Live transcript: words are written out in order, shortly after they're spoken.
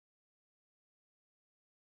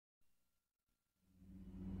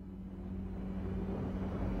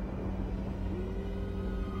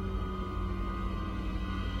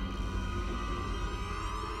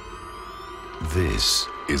This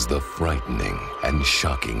is the frightening and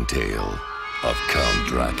shocking tale of Count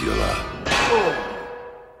Dracula.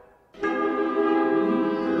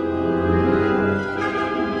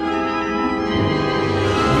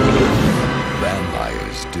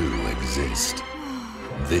 Vampires do exist.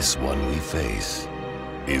 This one we face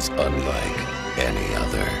is unlike any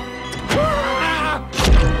other.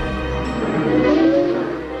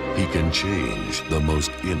 He can change the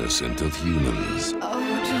most innocent of humans. Oh,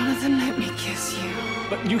 Jonathan, let me kiss you.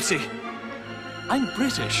 But Lucy, I'm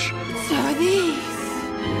British. So are these.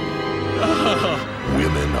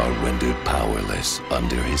 Women are rendered powerless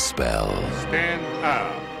under his spell. Stand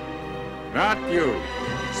up. Not you.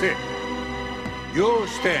 Sit. You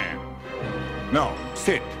stand. No,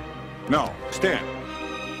 sit. No, stand.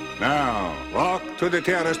 Now, walk to the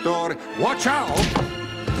terrace door. Watch out!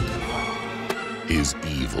 His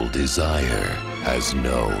evil desire has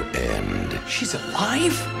no end. She's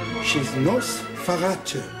alive? She's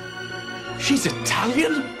Nosferatu. She's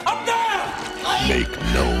Italian? Up there! Make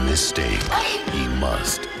no mistake, he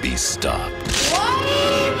must be stopped.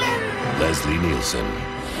 Leslie Nielsen,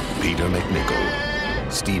 Peter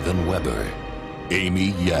McNichol, Steven Weber,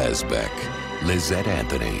 Amy Yazbek, Lizette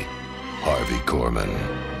Anthony, Harvey Korman,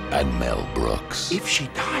 and Mel Brooks. If she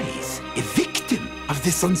dies, a victim of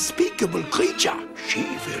this unspeakable creature, she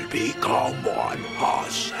will become one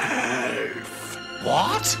herself.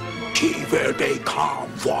 What? She will become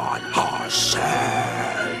one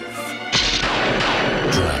herself.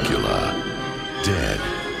 Dracula, dead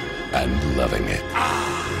and loving it.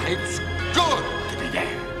 It's good to be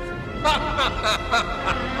dead.